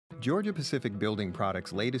Georgia-Pacific Building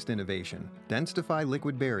Products' latest innovation, DensDefy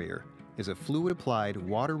Liquid Barrier, is a fluid-applied,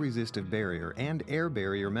 water-resistive barrier and air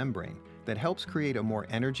barrier membrane that helps create a more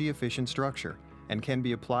energy-efficient structure and can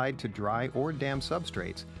be applied to dry or damp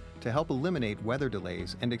substrates to help eliminate weather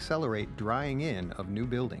delays and accelerate drying in of new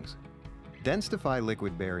buildings. DensDefy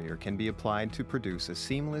Liquid Barrier can be applied to produce a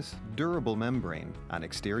seamless, durable membrane on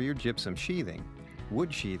exterior gypsum sheathing,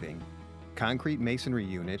 wood sheathing, concrete masonry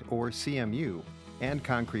unit or CMU, and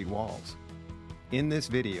concrete walls. In this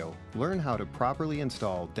video, learn how to properly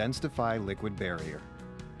install DensDefy Liquid Barrier.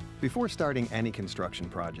 Before starting any construction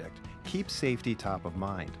project, keep safety top of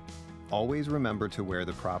mind. Always remember to wear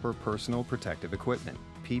the proper personal protective equipment,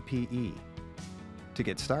 PPE. To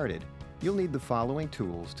get started, you'll need the following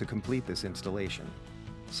tools to complete this installation: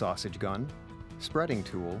 sausage gun, spreading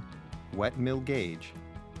tool, wet mill gauge,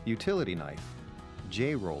 utility knife,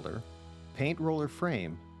 J-roller, paint roller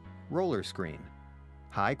frame, roller screen,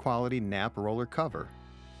 high-quality nap roller cover,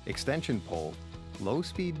 extension pole,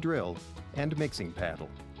 low-speed drill, and mixing paddle.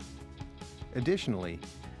 Additionally,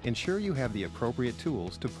 ensure you have the appropriate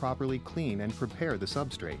tools to properly clean and prepare the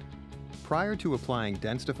substrate. Prior to applying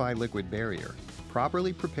DensDefy Liquid Barrier,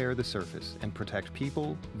 properly prepare the surface and protect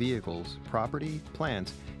people, vehicles, property,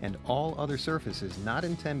 plants, and all other surfaces not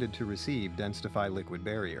intended to receive DensDefy Liquid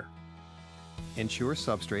Barrier. Ensure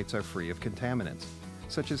substrates are free of contaminants,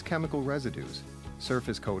 such as chemical residues,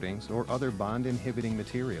 surface coatings, or other bond-inhibiting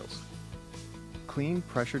materials. Clean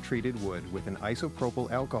pressure-treated wood with an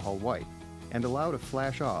isopropyl alcohol wipe and allow to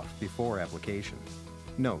flash off before application.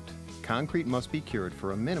 Note: concrete must be cured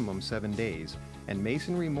for a minimum 7 days, and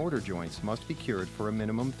masonry mortar joints must be cured for a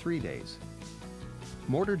minimum 3 days.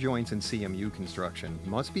 Mortar joints in CMU construction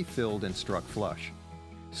must be filled and struck flush.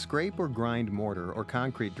 Scrape or grind mortar or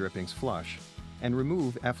concrete drippings flush, and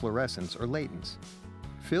remove efflorescence or latents.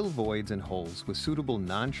 Fill voids and holes with suitable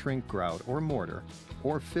non-shrink grout or mortar,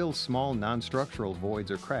 or fill small non-structural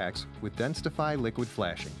voids or cracks with DensDefy liquid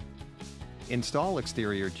flashing. Install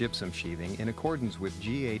exterior gypsum sheathing in accordance with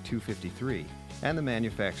GA 253 and the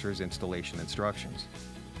manufacturer's installation instructions.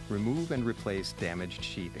 Remove and replace damaged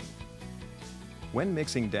sheathing. When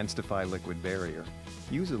mixing DensDefy Liquid Barrier,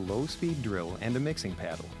 use a low-speed drill and a mixing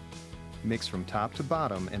paddle. Mix from top to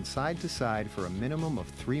bottom and side to side for a minimum of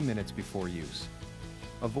 3 minutes before use.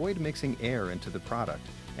 Avoid mixing air into the product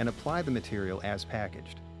and apply the material as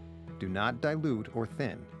packaged. Do not dilute or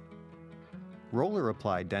thin. Roller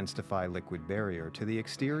apply DensDefy Liquid Barrier to the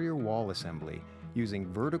exterior wall assembly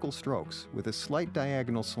using vertical strokes with a slight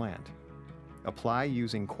diagonal slant. Apply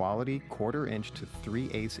using quality 1/4 inch to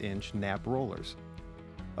 3/8 inch nap rollers.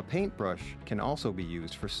 A paintbrush can also be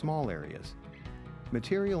used for small areas.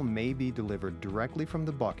 Material may be delivered directly from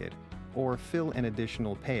the bucket, or fill an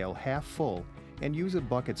additional pail half full and use a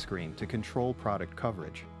bucket screen to control product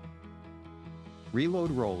coverage. Reload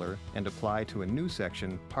roller and apply to a new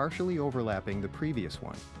section partially overlapping the previous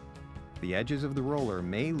one. The edges of the roller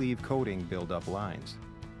may leave coating build-up lines.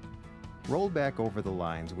 Roll back over the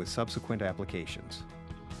lines with subsequent applications.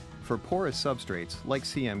 For porous substrates like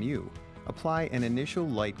CMU, apply an initial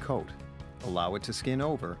light coat, allow it to skin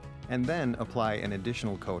over, and then apply an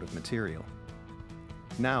additional coat of material.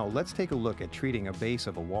 Now let's take a look at treating a base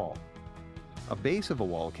of a wall. A base of a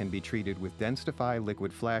wall can be treated with DensDefy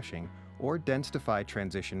Liquid Flashing or DensDefy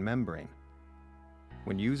Transition Membrane.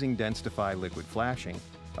 When using DensDefy Liquid Flashing,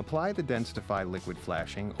 apply the DensDefy Liquid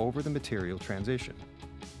Flashing over the material transition.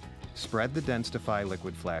 Spread the DensDefy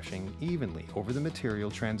Liquid Flashing evenly over the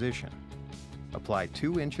material transition. Apply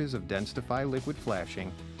 2 inches of DensDefy Liquid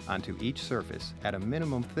Flashing onto each surface at a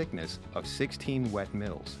minimum thickness of 16 wet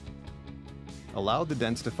mils. Allow the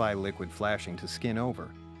DensDefy Liquid Flashing to skin over.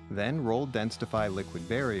 Then roll DensDefy Liquid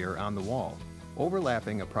Barrier on the wall,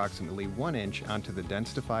 overlapping approximately 1 inch onto the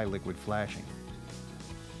DensDefy Liquid Flashing.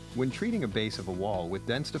 When treating a base of a wall with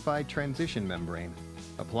DensDefy Transition Membrane,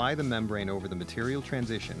 apply the membrane over the material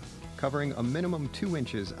transition, covering a minimum 2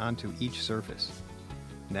 inches onto each surface.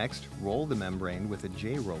 Next, roll the membrane with a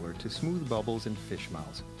J-roller to smooth bubbles and fish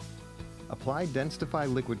mouths. Apply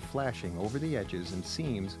DensDefy Liquid Flashing over the edges and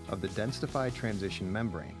seams of the DensDefy Transition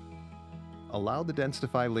Membrane. Allow the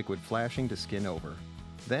DensDefy Liquid Flashing to skin over.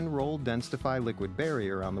 Then roll DensDefy Liquid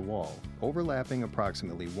Barrier on the wall, overlapping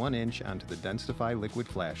approximately 1 inch onto the DensDefy Liquid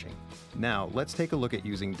Flashing. Now let's take a look at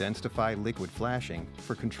using DensDefy Liquid Flashing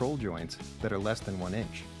for control joints that are less than 1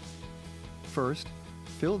 inch. First,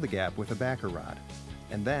 fill the gap with a backer rod,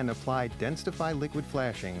 and then apply DensDefy Liquid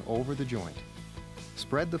Flashing over the joint.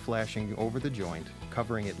 Spread the flashing over the joint,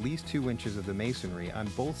 covering at least 2 inches of the masonry on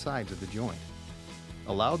both sides of the joint.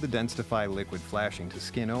 Allow the DensDefy Liquid Flashing to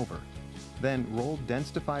skin over. Then roll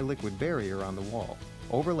DensDefy Liquid Barrier on the wall,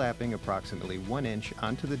 overlapping approximately 1 inch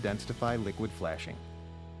onto the DensDefy liquid flashing.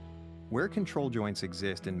 Where control joints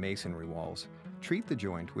exist in masonry walls, treat the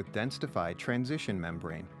joint with DensDefy transition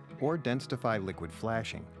membrane or DensDefy liquid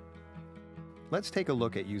flashing. Let's take a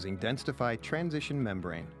look at using DensDefy transition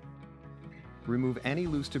membrane. Remove any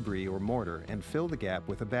loose debris or mortar and fill the gap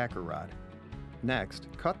with a backer rod. Next,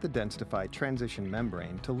 cut the DensDefy transition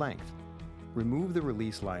membrane to length. Remove the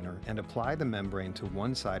release liner and apply the membrane to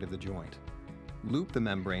one side of the joint. Loop the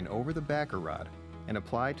membrane over the backer rod and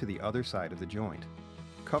apply to the other side of the joint,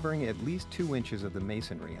 covering at least 2 inches of the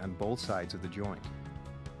masonry on both sides of the joint.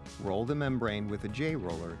 Roll the membrane with a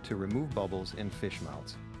J-roller to remove bubbles and fish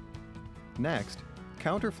mouths. Next,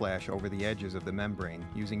 counterflash over the edges of the membrane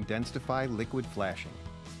using DensDefy liquid flashing.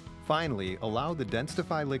 Finally, allow the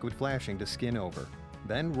DensDefy liquid flashing to skin over.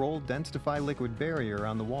 Then roll DensDefy liquid barrier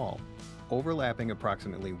on the wall, overlapping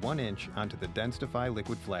approximately 1 inch onto the DensDefy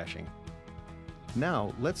liquid flashing.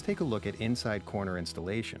 Now, let's take a look at inside corner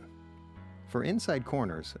installation. For inside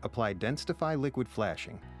corners, apply DensDefy liquid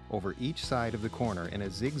flashing over each side of the corner in a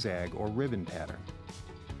zigzag or ribbon pattern.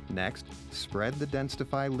 Next, spread the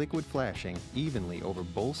DensDefy liquid flashing evenly over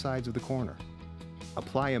both sides of the corner.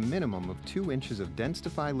 Apply a minimum of 2 inches of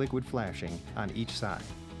DensDefy liquid flashing on each side.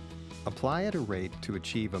 Apply at a rate to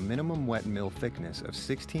achieve a minimum wet mill thickness of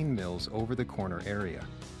 16 mils over the corner area.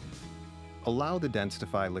 Allow the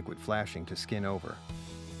DensDefy liquid flashing to skin over.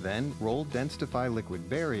 Then roll DensDefy liquid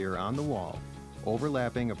barrier on the wall,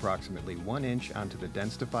 overlapping approximately 1 inch onto the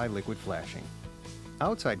DensDefy liquid flashing.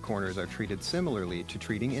 Outside corners are treated similarly to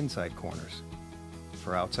treating inside corners.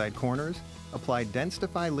 For outside corners, apply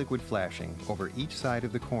DensDefy liquid flashing over each side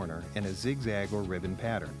of the corner in a zigzag or ribbon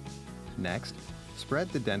pattern. Next, spread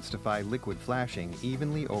the DensDefy liquid flashing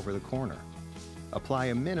evenly over the corner. Apply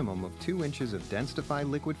a minimum of 2 inches of DensDefy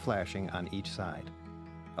liquid flashing on each side.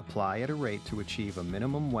 Apply at a rate to achieve a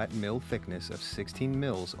minimum wet mill thickness of 16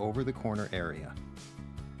 mils over the corner area.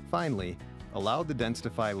 Finally, allow the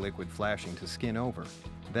DensDefy liquid flashing to skin over.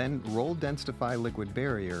 Then roll DensDefy liquid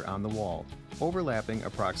barrier on the wall, overlapping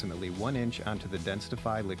approximately 1 inch onto the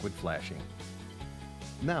DensDefy liquid flashing.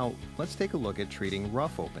 Now, let's take a look at treating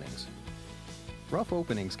rough openings. Rough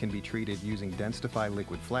openings can be treated using DensDefy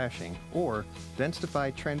liquid flashing or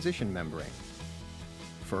DensDefy transition membrane.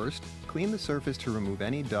 First, clean the surface to remove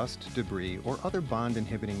any dust, debris, or other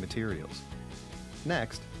bond-inhibiting materials.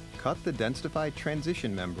 Next, cut the DensDefy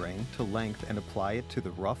transition membrane to length and apply it to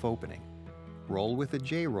the rough opening. Roll with a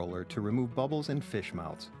J-roller to remove bubbles and fish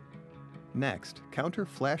mouths. Next, counter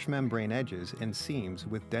flash membrane edges and seams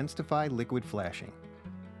with DensDefy liquid flashing.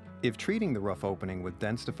 If treating the rough opening with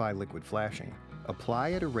DensDefy liquid flashing,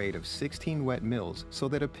 apply at a rate of 16 wet mils so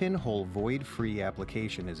that a pinhole void-free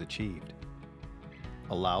application is achieved.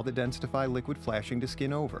 Allow the DensDefy liquid flashing to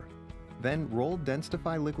skin over. Then roll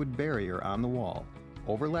DensDefy liquid barrier on the wall,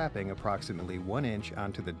 overlapping approximately 1 inch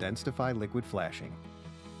onto the DensDefy liquid flashing.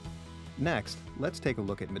 Next, let's take a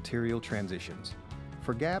look at material transitions.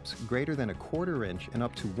 For gaps greater than 1/4 inch and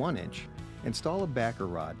up to 1 inch, install a backer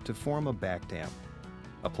rod to form a back dam.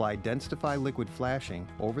 Apply DensDefy liquid flashing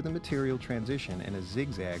over the material transition in a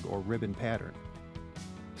zigzag or ribbon pattern.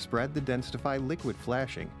 Spread the DensDefy liquid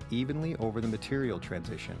flashing evenly over the material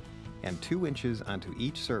transition and 2 inches onto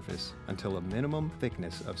each surface until a minimum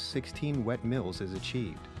thickness of 16 wet mils is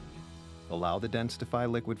achieved. Allow the DensDefy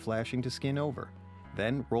liquid flashing to skin over.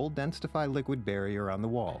 Then roll DensDefy liquid barrier on the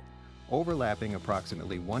wall, overlapping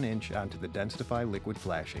approximately 1 inch onto the DensDefy liquid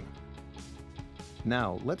flashing.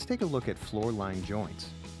 Now, let's take a look at floor line joints.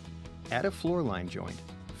 At a floor line joint,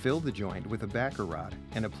 fill the joint with a backer rod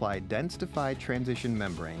and apply DensDefy transition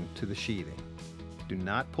membrane to the sheathing. Do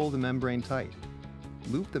not pull the membrane tight.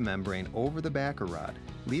 Loop the membrane over the backer rod,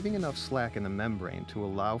 leaving enough slack in the membrane to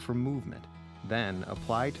allow for movement. Then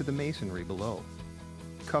apply to the masonry below.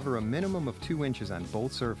 Cover a minimum of 2 inches on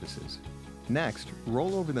both surfaces. Next,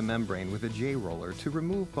 roll over the membrane with a J-roller to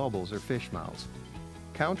remove bubbles or fish mouths.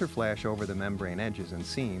 Counterflash over the membrane edges and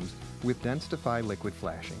seams with DensDefy liquid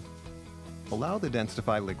flashing. Allow the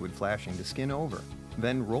DensDefy liquid flashing to skin over.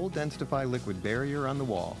 Then roll DensDefy liquid barrier on the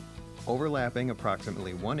wall, overlapping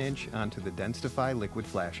approximately 1 inch onto the DensDefy liquid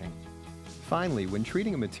flashing. Finally, when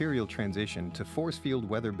treating a material transition to ForceField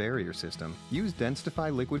weather barrier system, use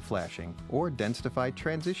DensDefy liquid flashing or DensDefy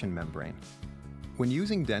transition membrane. When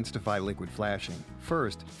using DensDefy liquid flashing,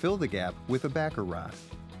 first fill the gap with a backer rod.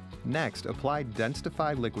 Next, apply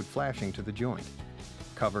DensDefy liquid flashing to the joint,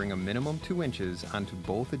 covering a minimum 2 inches onto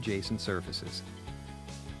both adjacent surfaces.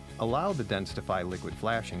 Allow the DensDefy liquid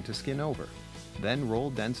flashing to skin over. Then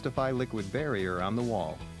roll DensDefy liquid barrier on the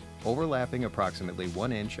wall, overlapping approximately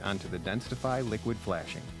 1 inch onto the DensDefy liquid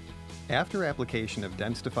flashing. After application of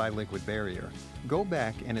DensDefy Liquid Barrier, go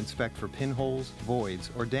back and inspect for pinholes, voids,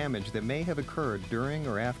 or damage that may have occurred during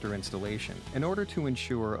or after installation in order to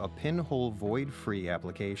ensure a pinhole void-free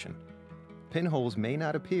application. Pinholes may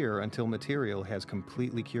not appear until material has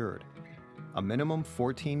completely cured. A minimum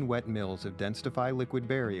 14 wet mils of DensDefy Liquid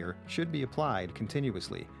Barrier should be applied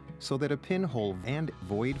continuously so that a pinhole and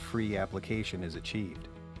void-free application is achieved.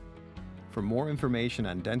 For more information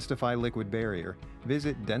on DensDefy Liquid Barrier,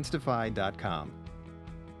 visit DensDefy.com.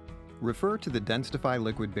 Refer to the DensDefy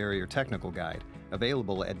Liquid Barrier Technical Guide,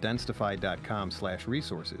 available at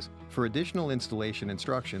DensDefy.com/resources, for additional installation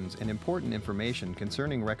instructions and important information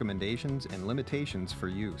concerning recommendations and limitations for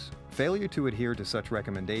use. Failure to adhere to such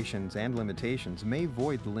recommendations and limitations may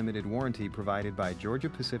void the limited warranty provided by Georgia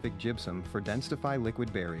Pacific Gypsum for DensDefy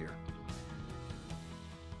Liquid Barrier.